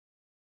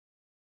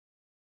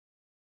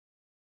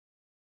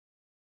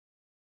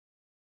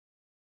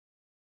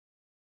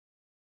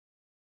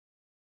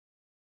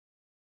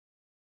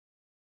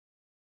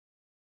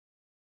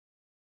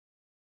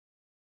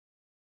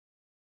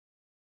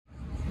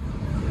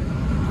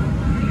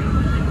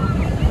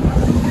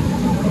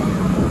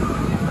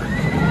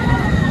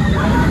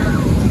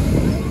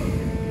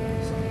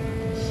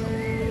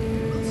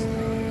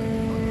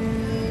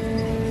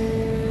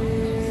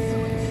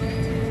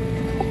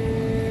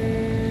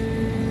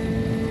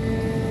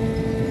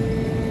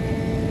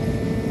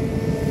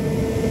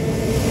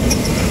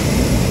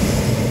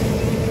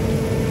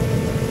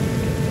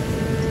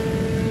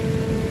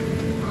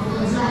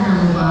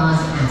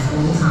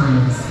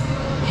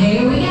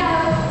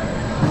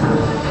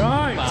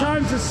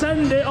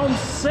descend it on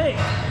SikSilk.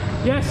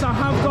 Yes, I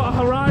have got a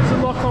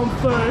horizon lock on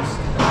first.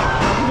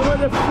 I'm at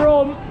the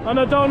front, and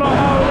I don't know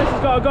how this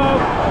has got to go.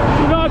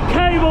 We've got a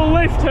cable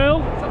lift hill.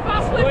 It's a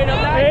fast lift.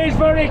 It is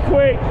very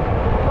quick.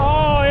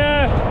 Oh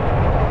yeah.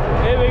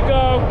 Here we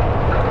go.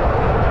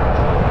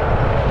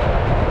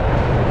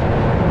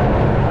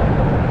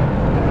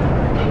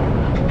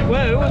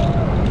 Whoa!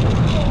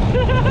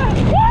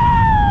 Woo!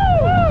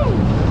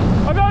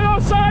 I'm gonna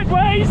go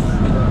sideways!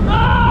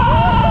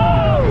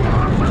 Oh!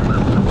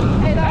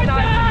 Hey, that's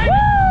nice.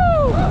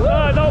 Woo!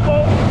 Don't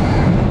move.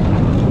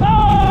 Oh!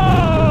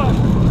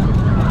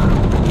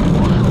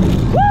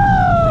 Woo!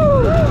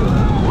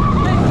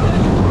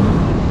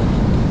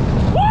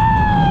 Woo!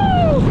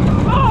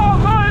 Oh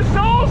man, it's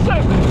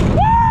awesome!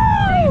 Woo!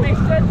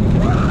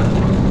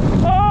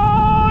 Oh,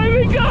 here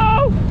we go!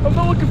 I'm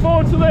not looking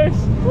forward to this.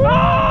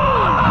 Oh!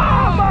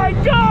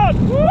 God!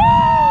 Woo!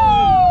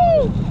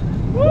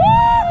 Woo!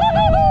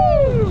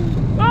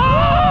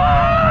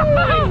 Ah!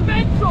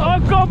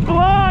 I've gone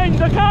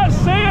blind. I can't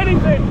see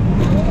anything.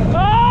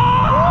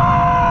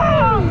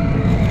 Ah!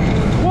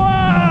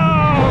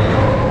 Wow!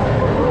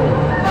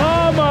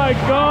 Oh my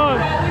God!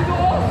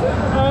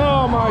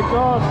 Oh my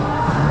God!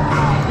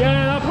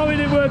 Yeah, that probably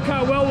didn't work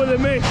out well with the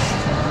mist.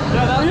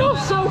 Yeah, you're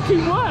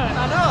soaking wet.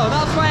 I know.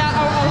 That's why I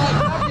liked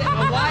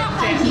it.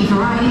 Thank you for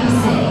riding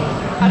SikSilk.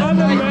 I'm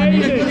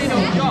amazing. You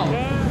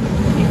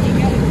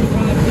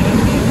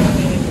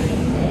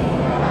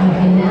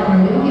can now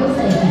remove your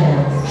safety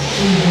belts.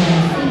 Please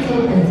remain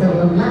seated until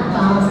the lap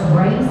bars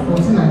raise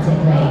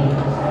automatically.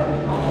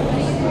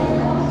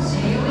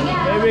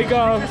 Here we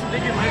go.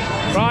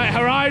 Right,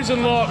 horizon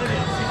lock.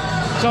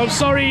 So I'm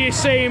sorry you're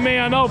seeing me.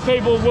 I know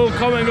people will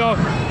come and go,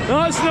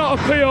 that's not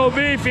a POV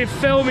if you're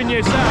filming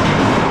yourself.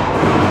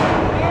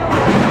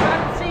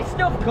 Fancy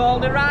stuff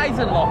called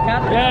horizon lock,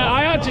 hadn't Yeah,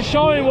 I had to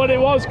show him what it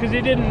was because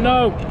he didn't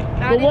know.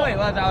 I knew it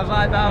was. I was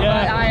like,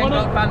 I ain't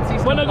got fancy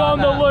stuff. When I go on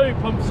the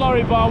loop, I'm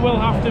sorry, but I will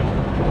have to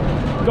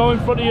go in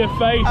front of your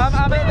face.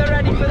 I'm in the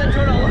ready for the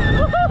tunnel.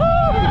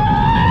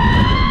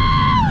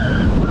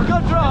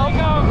 Good drop.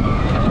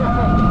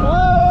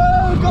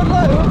 Whoa, good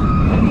loop.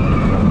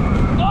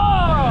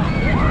 Oh!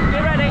 You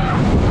ready?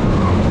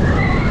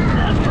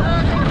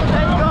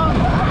 There you go.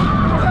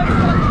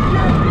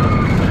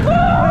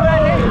 We're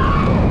ready.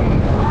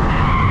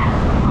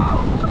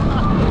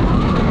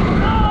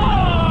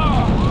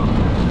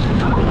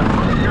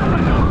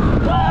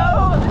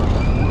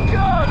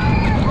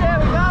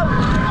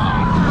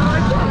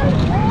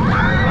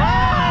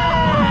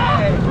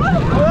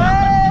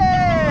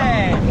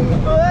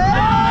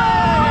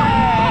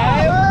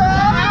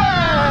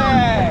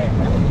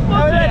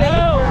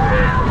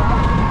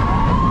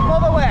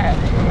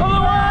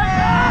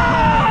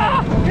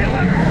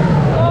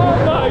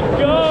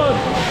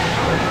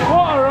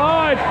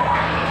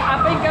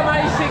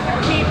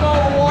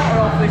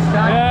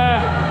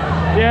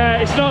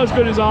 It's not as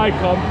good as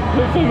Icon,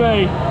 but for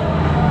me.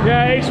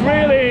 Yeah, it's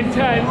really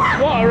intense.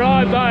 What a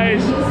ride that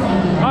is.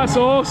 That's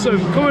awesome.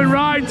 Come and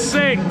ride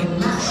SikSilk.